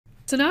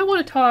So now I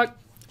want to talk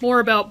more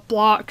about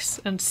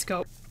blocks and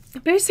scope.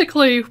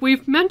 Basically,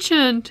 we've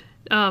mentioned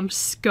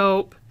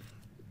scope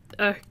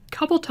a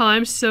couple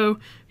times. So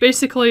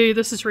basically,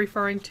 this is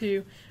referring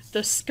to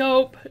the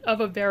scope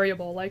of a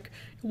variable. Like,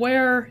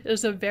 where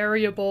is a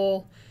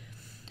variable,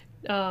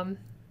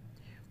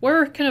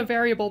 where can a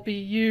variable be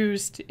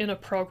used in a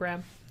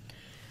program?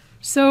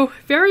 So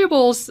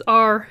variables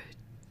are,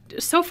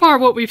 so far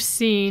what we've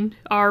seen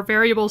are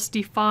variables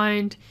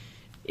defined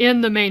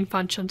in the main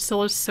function.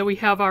 So we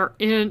have our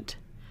int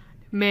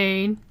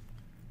main,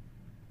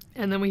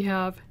 and then we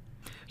have,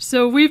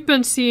 so we've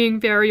been seeing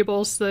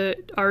variables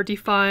that are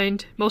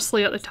defined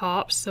mostly at the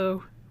top.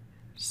 So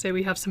say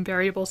we have some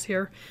variables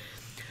here.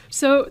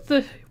 So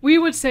we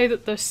would say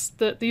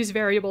that these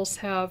variables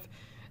have,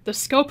 the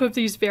scope of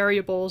these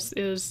variables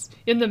is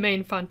in the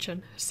main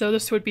function. So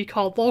this would be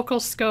called local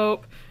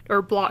scope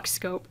or block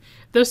scope.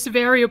 This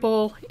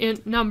variable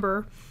int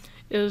number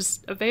is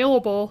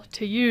available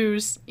to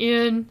use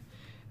in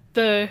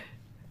the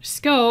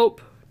scope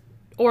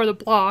or the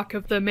block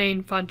of the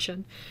main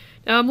function.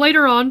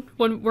 Later on,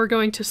 when we're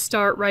going to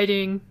start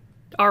writing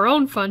our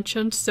own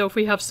functions, so if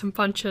we have some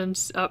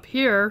functions up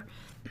here,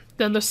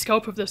 then the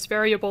scope of this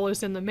variable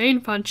is in the main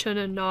function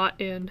and not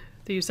in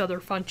these other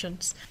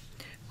functions.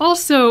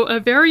 Also, a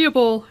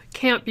variable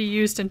can't be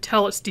used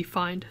until it's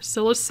defined.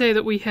 So let's say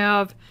that we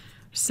have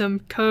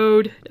some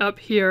code up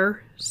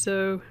here.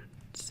 So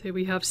say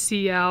we have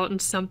cout and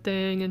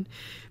something, and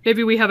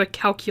maybe we have a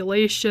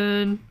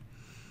calculation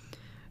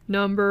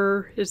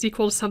number is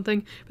equal to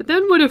something. But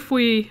then what if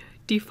we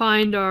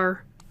defined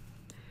our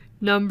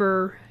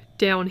number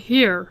down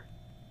here?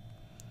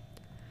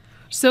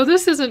 So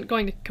this isn't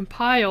going to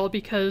compile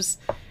because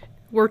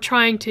we're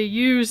trying to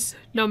use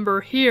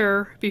number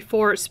here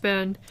before it's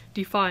been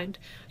defined.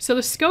 So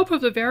the scope of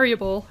the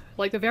variable,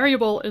 like the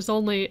variable is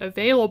only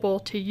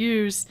available to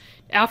use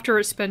after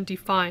it's been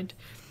defined.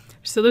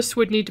 So this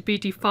would need to be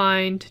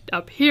defined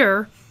up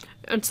here.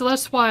 And so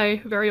that's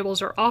why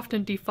variables are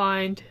often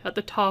defined at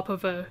the top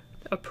of a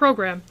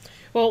program.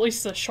 Well, at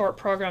least the short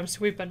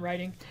programs we've been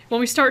writing. When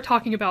we start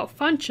talking about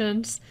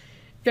functions,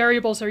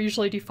 variables are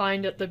usually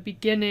defined at the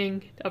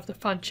beginning of the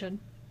function.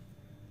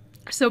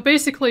 So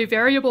basically,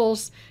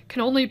 variables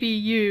can only be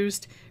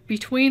used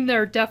between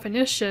their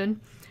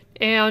definition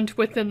and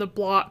within the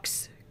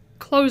block's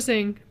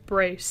closing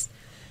brace.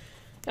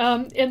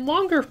 In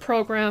longer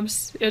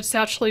programs, it's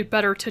actually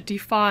better to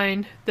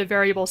define the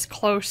variables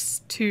close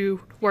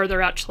to where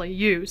they're actually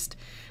used.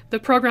 The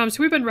programs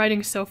we've been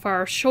writing so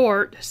far are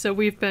short, so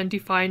we've been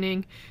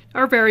defining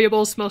our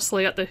variables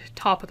mostly at the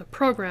top of the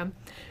program.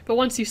 But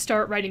once you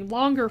start writing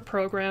longer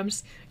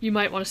programs, you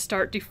might want to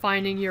start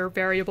defining your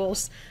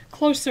variables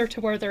closer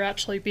to where they're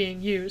actually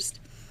being used.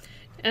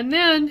 And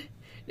then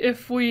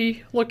if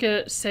we look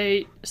at,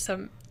 say,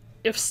 some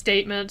if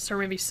statements or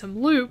maybe some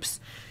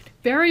loops,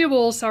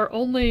 variables are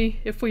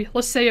only,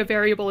 let's say a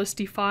variable is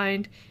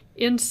defined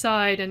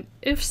inside an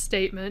if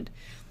statement,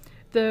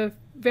 that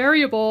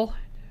variable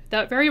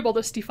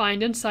that's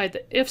defined inside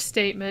the if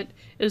statement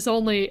is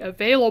only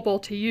available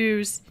to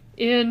use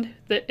in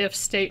the if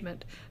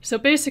statement. So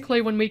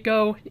basically when we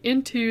go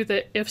into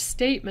the if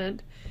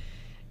statement,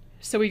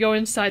 so we go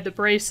inside the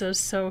braces,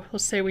 so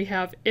let's say we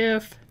have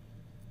if,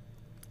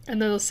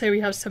 and then let's say we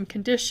have some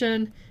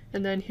condition,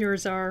 and then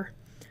here's our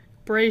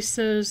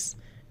braces.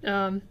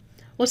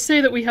 Let's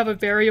say that we have a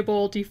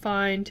variable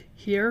defined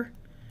here.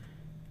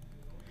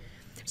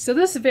 So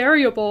this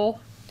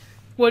variable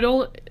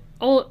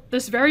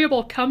this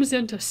variable comes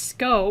into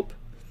scope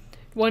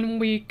when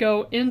we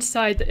go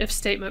inside the if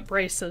statement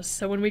braces.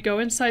 So when we go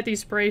inside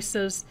these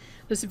braces,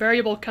 this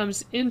variable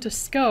comes into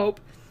scope,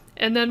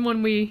 and then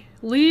when we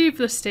leave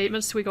the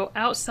statement, so we go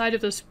outside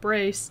of this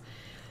brace,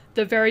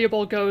 the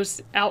variable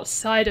goes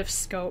outside of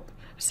scope.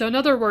 So in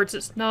other words,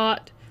 it's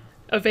not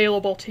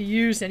available to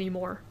use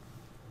anymore.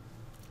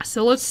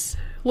 So let's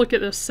look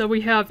at this. So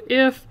we have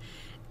if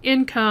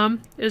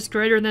income is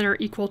greater than or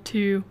equal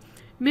to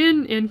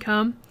min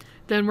income,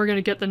 then we're going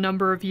to get the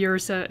number of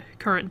years at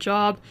current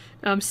job.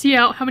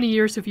 Cout, how many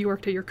years have you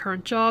worked at your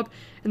current job?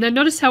 And then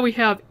notice how we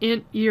have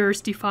int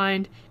years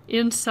defined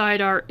inside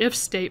our if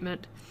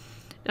statement.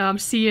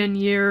 Cin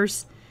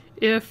years.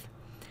 If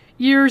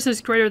years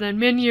is greater than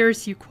min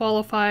years, you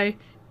qualify.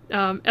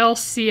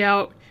 Else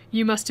cout,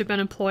 you must have been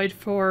employed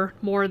for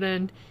more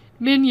than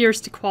min years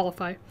to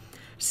qualify.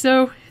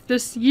 So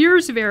this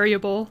years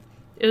variable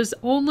is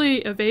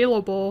only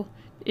available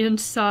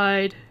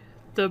inside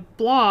the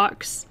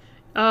blocks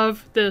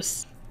of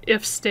this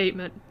if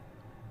statement.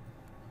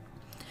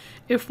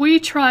 If we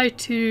try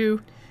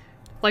to,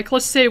 like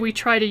let's say we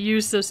try to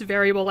use this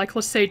variable, like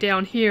let's say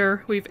down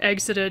here we've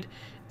exited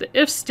the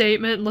if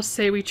statement, and let's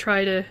say we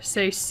try to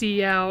say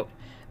cout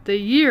the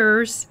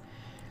years,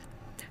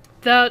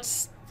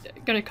 that's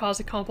going to cause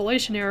a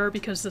compilation error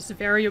because this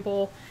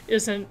variable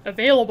isn't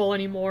available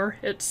anymore.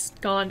 It's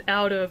gone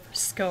out of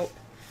scope.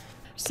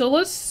 So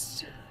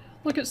let's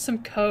look at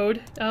some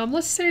code.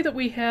 Let's say that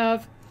we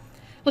have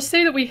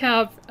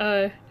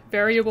a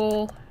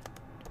variable,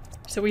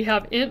 so we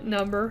have int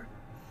number,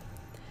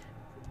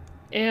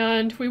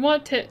 and we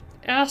want to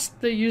ask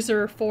the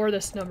user for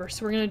this number.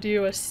 So we're going to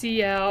do a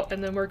cout,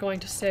 and then we're going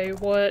to say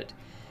what,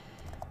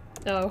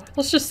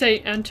 let's just say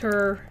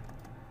enter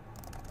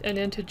an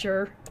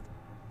integer.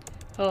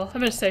 Oh, I'm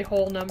going to say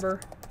whole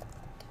number.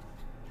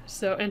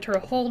 So enter a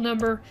whole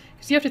number,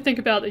 because you have to think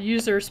about the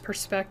user's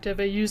perspective.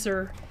 A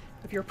user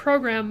of your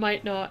program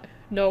might not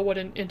know what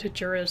an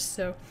integer is.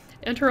 So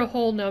enter a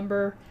whole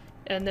number,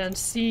 and then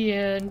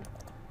cin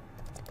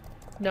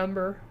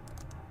number.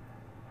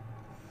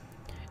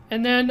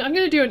 And then I'm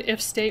going to do an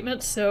if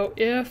statement. So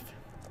if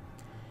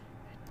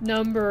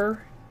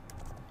number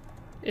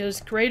is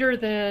greater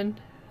than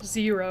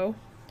 0,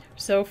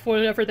 so if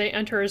whatever they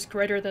enter is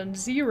greater than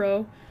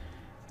 0,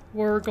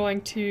 we're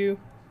going to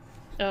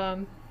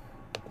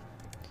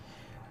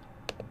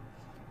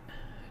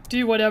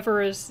do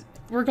whatever is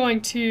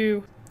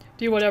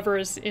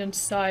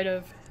inside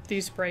of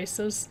these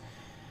braces.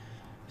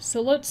 So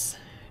let's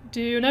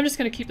do, and I'm just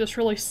going to keep this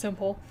really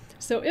simple.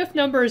 So if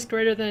number is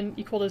greater than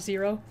equal to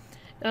 0,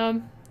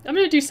 I'm going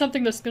to do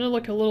something that's going to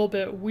look a little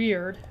bit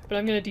weird, but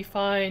I'm going to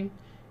define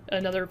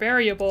another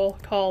variable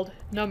called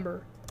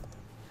number.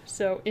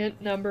 So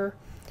int number,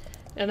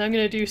 and I'm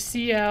going to do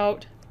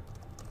cout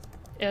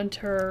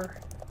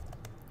enter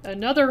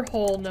another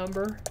whole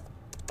number.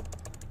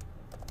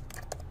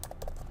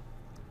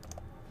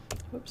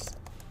 Whoops.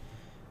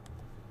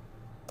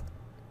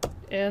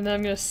 And then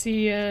I'm going to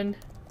cin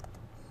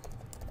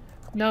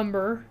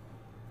number.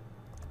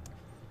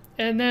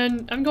 And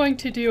then I'm going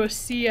to do a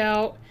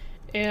cout,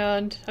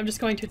 and I'm just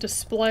going to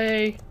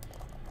display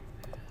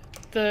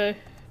the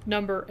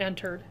number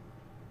entered.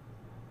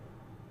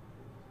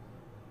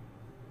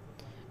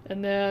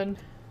 And then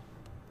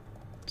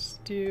let's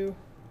do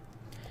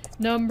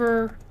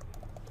number,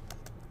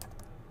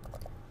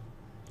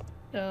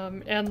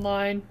 end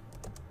line.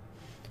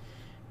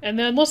 And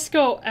then let's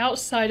go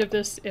outside of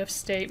this if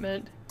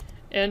statement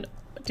and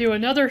do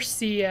another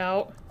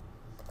cout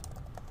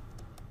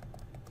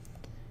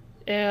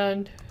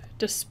and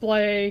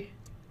display,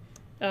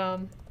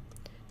 I'm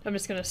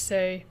just going to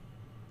say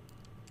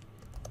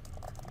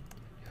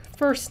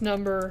first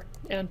number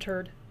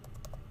entered.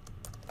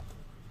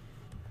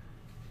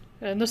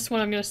 And this one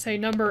I'm going to say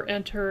number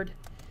entered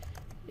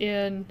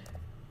in,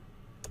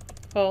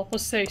 well,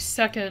 let's say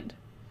second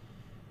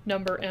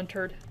number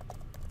entered.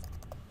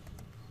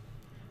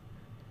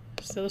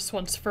 So this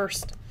one's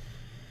first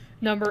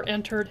number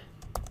entered.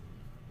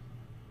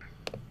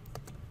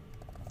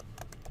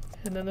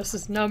 And then this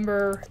is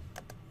number,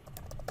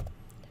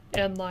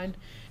 end line.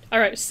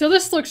 Alright, so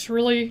this looks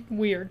really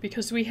weird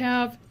because we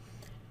have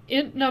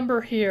int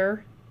number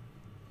here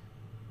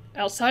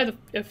outside the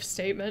if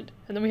statement,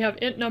 and then we have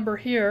int number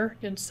here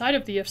inside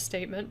of the if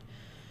statement.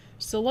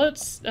 So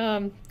let's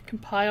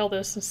compile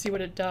this and see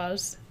what it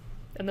does,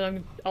 and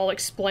then I'll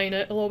explain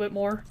it a little bit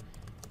more.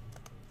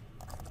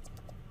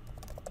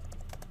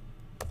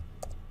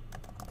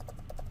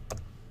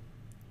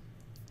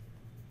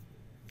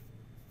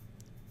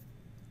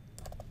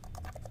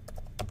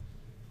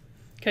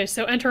 Okay,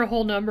 so enter a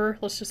whole number.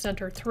 Let's just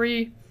enter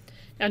 3.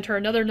 Enter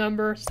another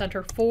number. Let's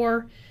enter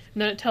 4.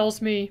 And then it tells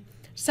me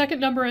second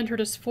number entered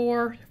is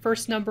 4,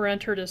 first number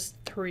entered is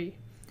 3.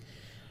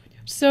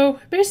 So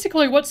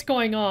basically what's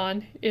going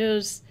on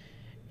is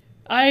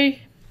I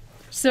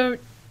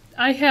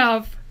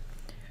have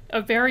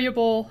a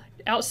variable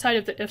outside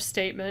of the if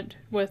statement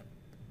with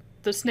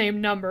this name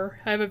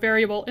number. I have a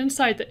variable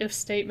inside the if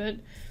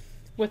statement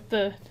with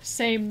the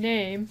same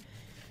name.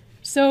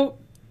 So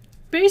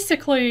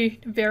basically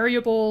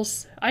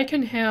variables, I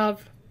can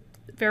have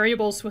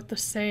variables with the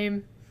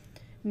same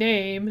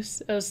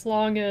names as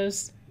long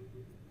as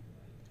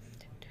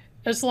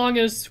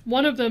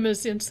one of them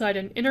is inside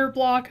an inner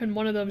block and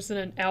one of them is in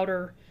an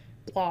outer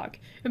block.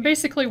 And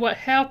basically what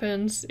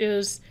happens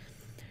is,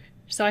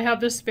 so I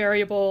have this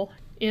variable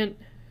int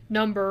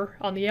number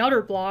on the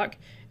outer block,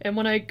 and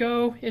when I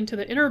go into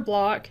the inner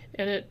block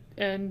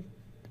and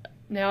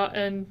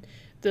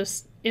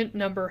this int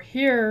number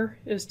here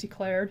is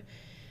declared,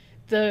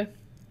 the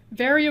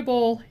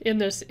variable in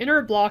this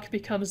inner block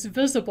becomes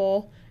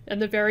visible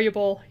and the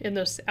variable in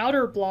this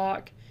outer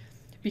block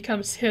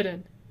becomes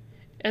hidden.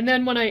 And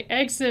then when I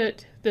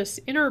exit this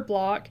inner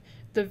block,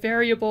 the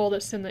variable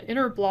that's in the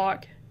inner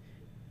block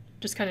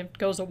just kind of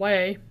goes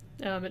away.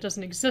 It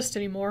doesn't exist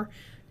anymore.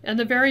 And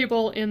the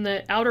variable in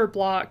the outer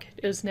block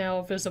is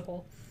now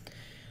visible.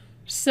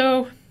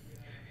 So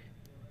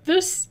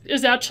this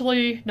is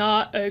actually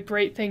not a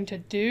great thing to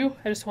do.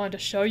 I just wanted to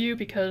show you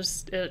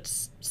because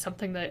it's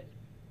something that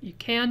you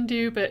can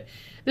do, but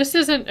this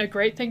isn't a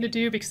great thing to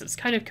do because it's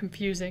kind of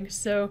confusing.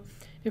 So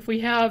if we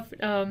have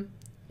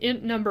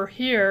int number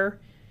here,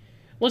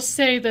 let's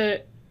say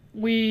that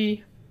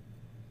we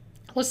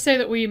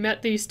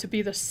met these to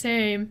be the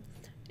same,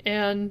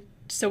 and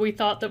so we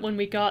thought that when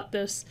we got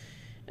this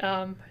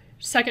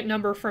second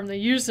number from the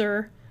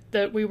user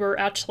that we were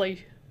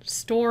actually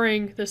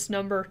storing this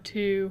number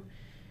to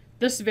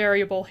this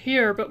variable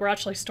here, but we're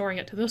actually storing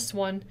it to this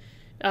one.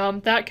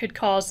 That could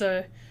cause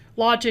a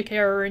logic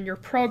error in your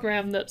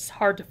program that's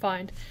hard to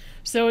find.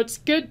 So it's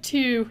good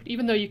to,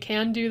 even though you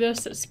can do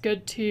this, it's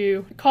good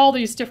to call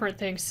these different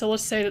things. So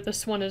let's say that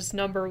this one is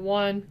number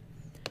 1,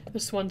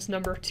 this one's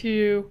number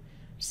 2.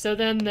 So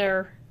then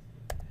they're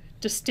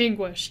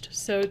distinguished.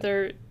 So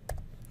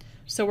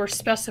we're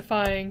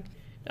specifying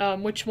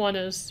which one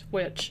is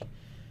which.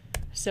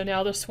 So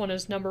now this one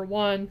is number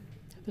 1,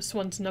 this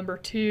one's number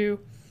 2,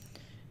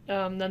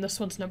 then this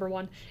one's number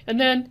 1. And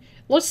then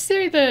let's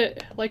say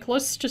that, like,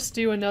 let's just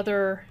do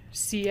another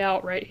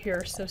cout right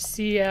here. So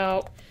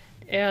cout,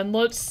 and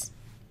let's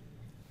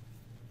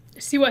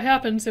see what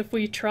happens if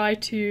we try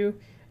to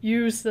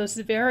use this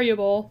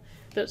variable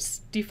that's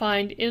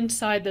defined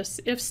inside this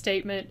if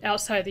statement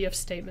outside the if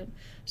statement.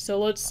 So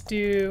let's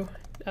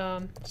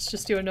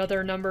just do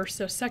another number.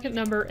 So second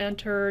number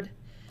entered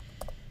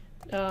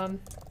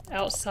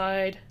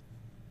outside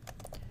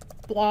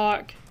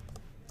block,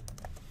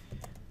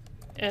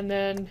 and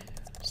then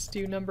let's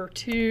do number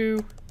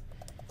 2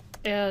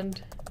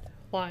 and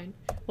line.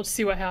 Let's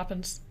see what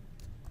happens.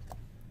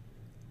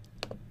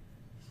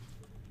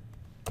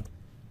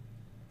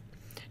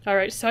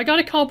 Alright, so I got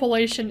a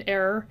compilation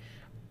error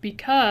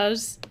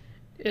because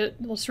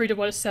let's read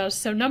what it says.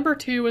 So number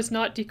 2 is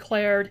not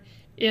declared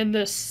in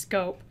this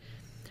scope.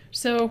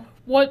 So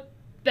what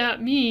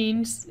that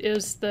means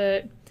is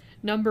that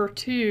number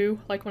 2,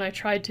 like when I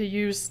tried to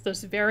use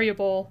this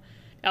variable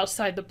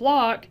outside the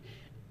block,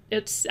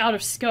 it's out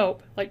of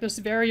scope. Like this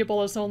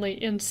variable is only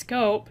in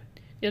scope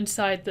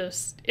inside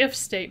this if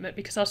statement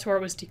because that's where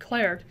it was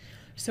declared.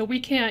 So we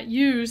can't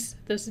use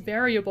this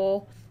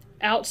variable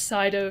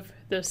outside of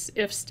this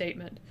if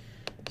statement.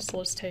 So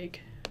let's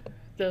take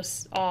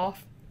this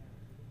off.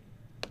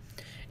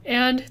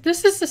 And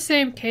this is the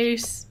same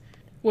case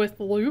with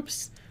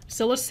loops.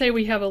 So let's say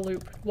we have a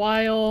loop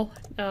while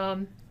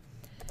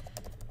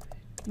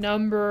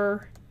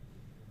number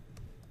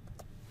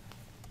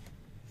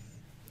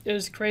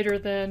is greater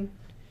than,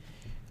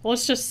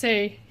 let's just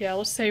say, yeah,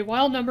 let's say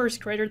while number is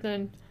greater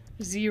than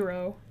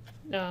 0.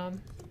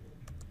 And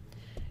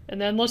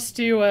then let's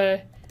do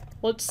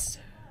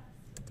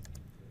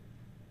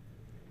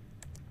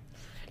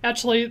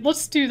actually,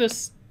 let's do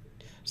this.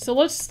 So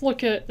let's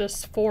look at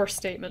this for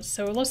statement.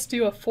 So let's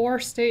do a for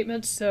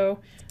statement. So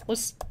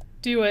let's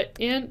do it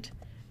int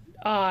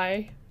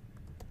I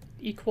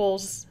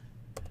equals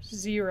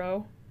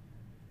 0.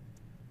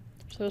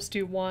 So let's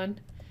do 1.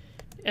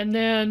 And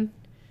then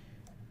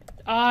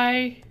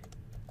I,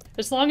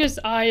 as long as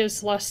I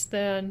is less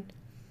than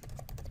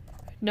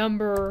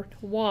number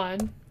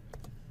 1,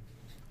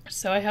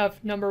 so I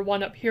have number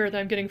 1 up here that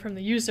I'm getting from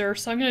the user,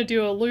 so I'm going to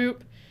do a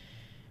loop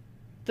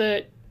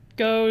that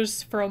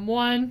goes from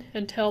 1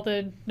 until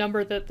the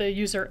number that the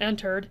user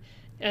entered,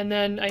 and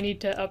then I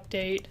need to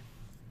update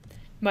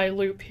my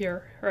loop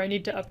here, or I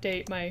need to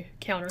update my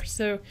counter.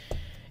 So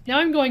now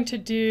I'm going to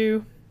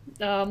do,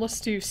 let's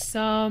do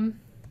sum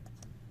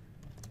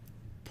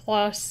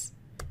plus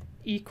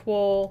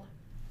equal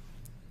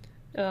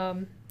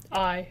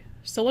I.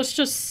 So let's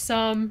just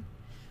sum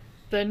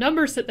the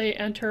numbers that they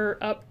enter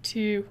up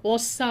to, well,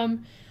 let's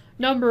sum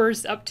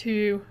numbers up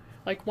to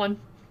like 1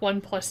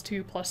 plus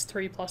 2 plus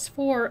 3 plus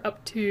 4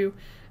 up to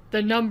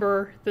the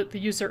number that the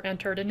user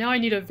entered. And now I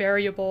need a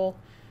variable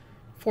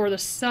for the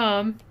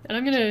sum, and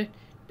I'm going to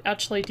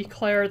actually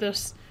declare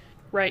this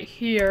right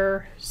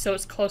here so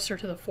it's closer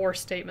to the for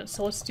statement.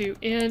 So let's do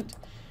int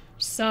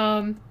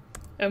sum,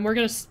 and we're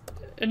going to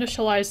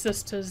initialize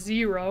this to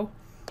 0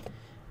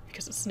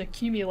 because it's an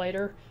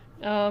accumulator.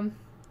 And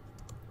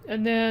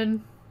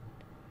then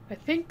I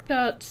think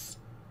that's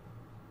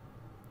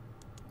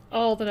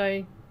all that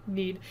I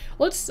need.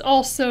 Let's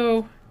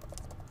also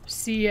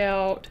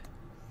cout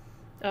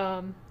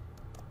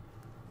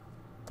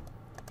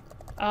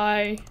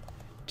I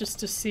just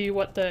to see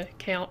what the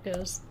count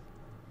is.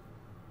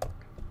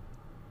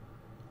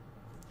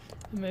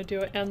 I'm going to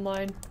do an end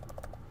line.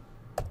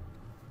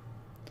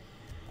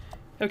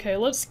 Okay,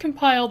 let's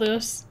compile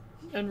this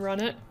and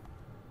run it.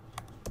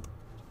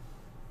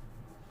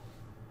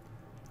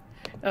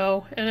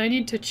 Oh, and I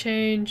need to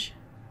change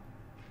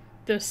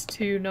this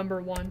to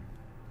number 1.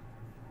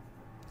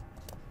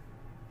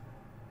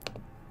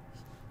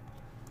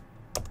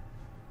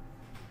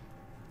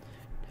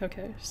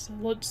 Okay, so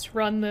let's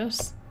run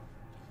this.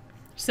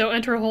 So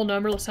enter a whole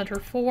number, let's enter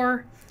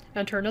 4,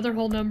 enter another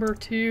whole number,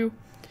 2.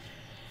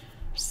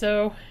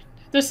 So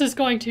this is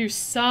going to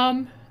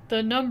sum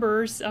the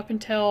numbers up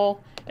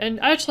until, and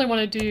I actually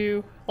want to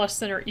do less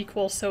than or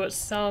equal so it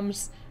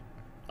sums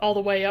all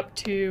the way up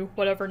to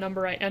whatever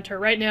number I enter.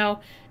 Right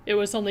now it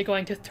was only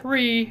going to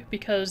 3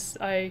 because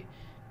I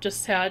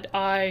just had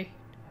I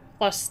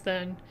less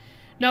than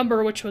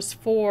number, which was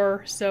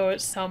 4, so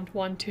it summed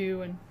 1,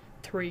 2, and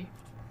 3.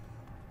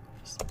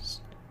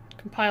 Let's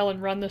compile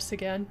and run this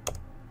again.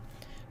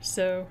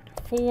 So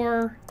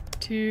 4,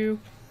 2.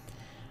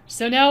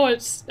 So now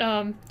it's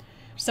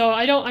so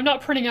I'm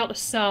not printing out the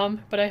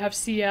sum, but I have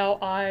cout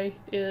I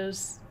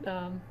is,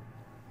 and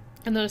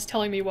then it's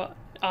telling me what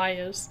I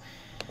is.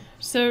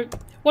 So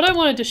what I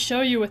wanted to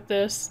show you with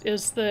this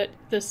is that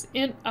this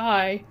int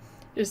I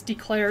is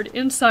declared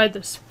inside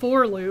this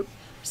for loop.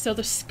 So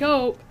the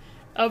scope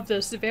of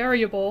this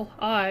variable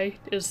I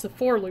is the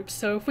for loop.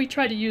 So if we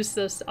try to use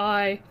this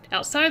I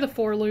outside of the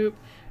for loop,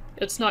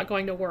 it's not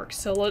going to work.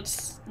 So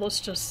let's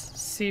just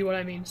see what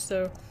I mean.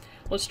 So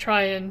let's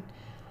try and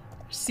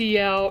see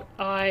out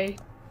I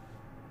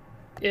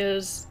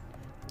is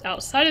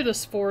outside of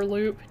this for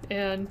loop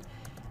and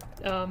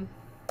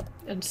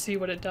see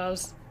what it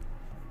does.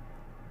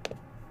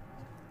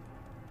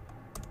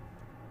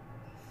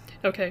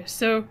 Okay,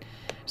 so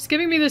it's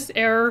giving me this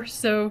error.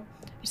 So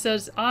it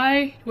says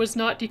I was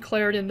not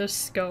declared in this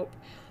scope.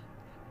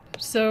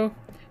 So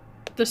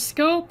the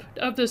scope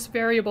of this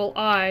variable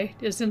I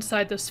is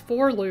inside this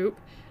for loop,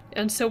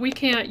 and so we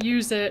can't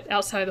use it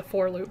outside the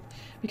for loop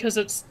because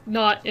it's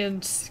not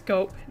in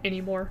scope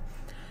anymore.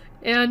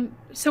 And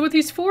so with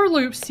these for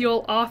loops,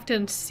 you'll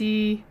often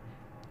see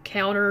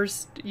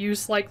counters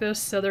used like this,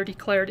 so they're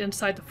declared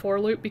inside the for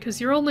loop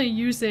because you're only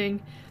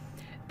using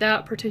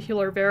that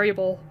particular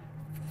variable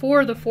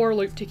for the for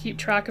loop to keep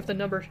track of the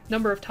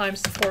number of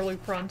times the for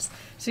loop runs.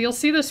 So you'll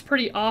see this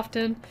pretty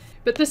often,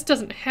 but this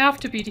doesn't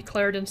have to be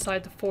declared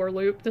inside the for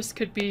loop. This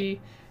could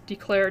be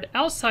declared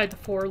outside the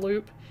for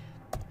loop,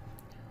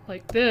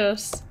 like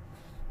this.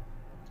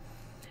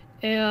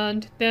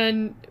 And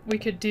then we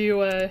could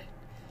do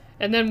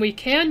and then we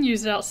can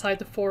use it outside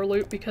the for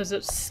loop because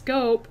its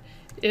scope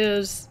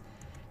is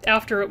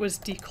after it was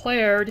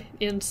declared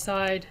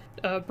inside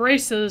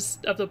braces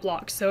of the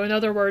block. So in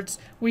other words,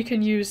 we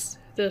can use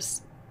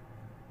this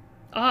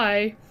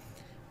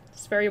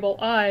this variable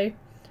I,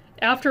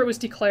 after it was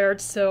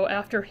declared, so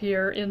after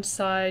here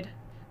inside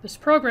this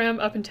program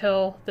up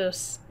until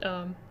this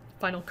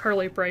final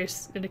curly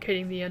brace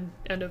indicating the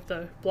end of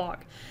the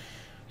block.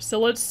 So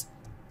let's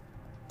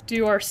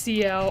do our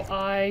cout.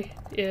 I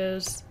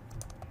is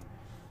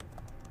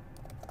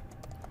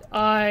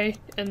I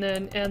and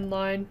then end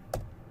line.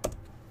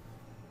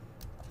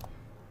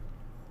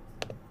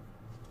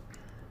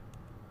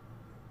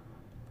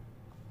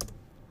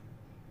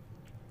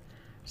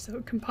 So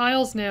it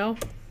compiles now,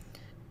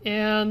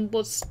 and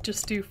let's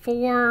just do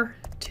 4,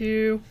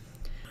 2.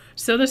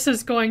 So this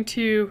is going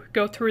to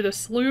go through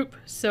this loop.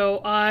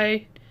 So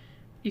I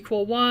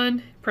equal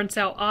 1, prints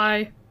out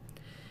I.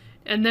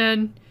 And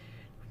then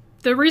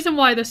the reason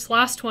why this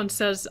last one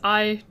says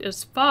I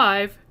is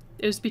 5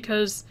 is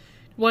because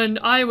when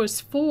I was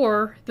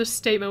 4, this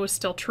statement was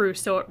still true.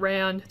 So it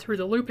ran through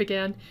the loop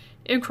again,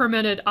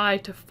 incremented I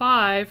to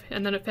 5,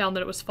 and then it found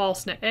that it was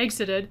false and it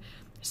exited.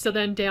 So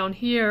then down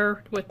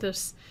here with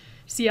this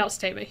cout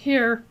statement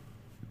here,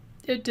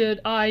 it did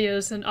I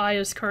is, and I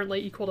is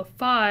currently equal to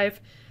 5.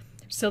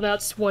 So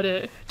that's what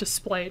it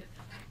displayed.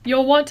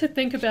 You'll want to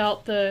think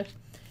about the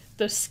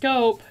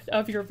scope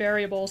of your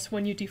variables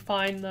when you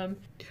define them.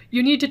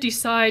 You need to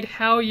decide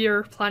how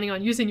you're planning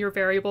on using your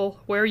variable,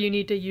 where you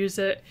need to use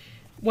it,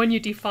 when you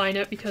define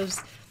it, because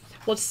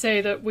let's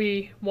say that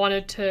we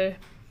wanted to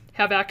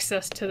have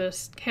access to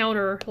this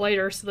counter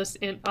later, so this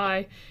int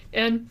I,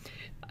 and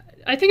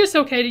I think it's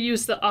okay to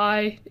use the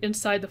I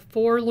inside the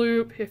for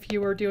loop if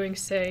you were doing,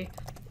 say,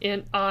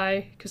 int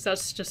I, because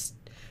that's just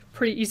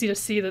pretty easy to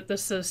see that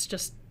this is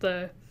just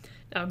the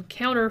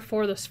counter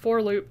for this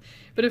for loop.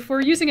 But if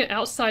we're using it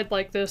outside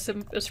like this,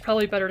 it's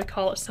probably better to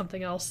call it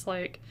something else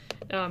like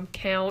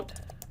count.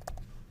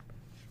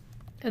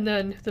 And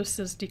then this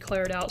is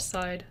declared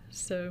outside.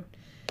 So,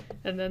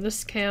 and then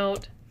this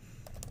count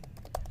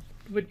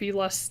would be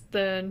less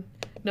than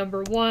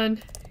number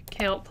 1,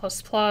 count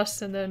plus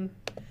plus, and then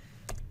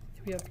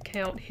we have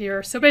count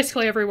here. So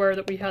basically everywhere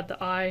that we had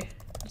the I,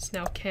 it's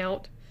now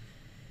count.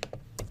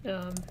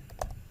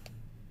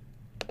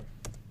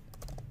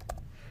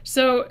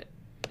 So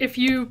if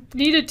you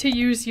needed to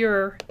use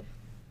your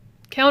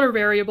counter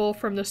variable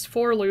from this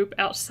for loop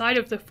outside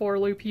of the for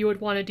loop, you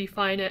would want to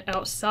define it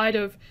outside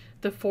of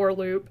the for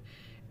loop.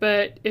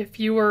 But if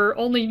you were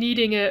only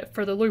needing it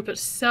for the loop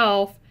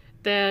itself,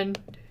 then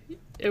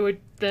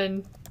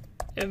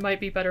it might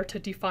be better to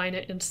define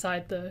it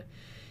inside the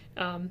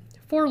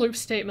for loop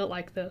statement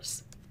like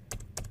this.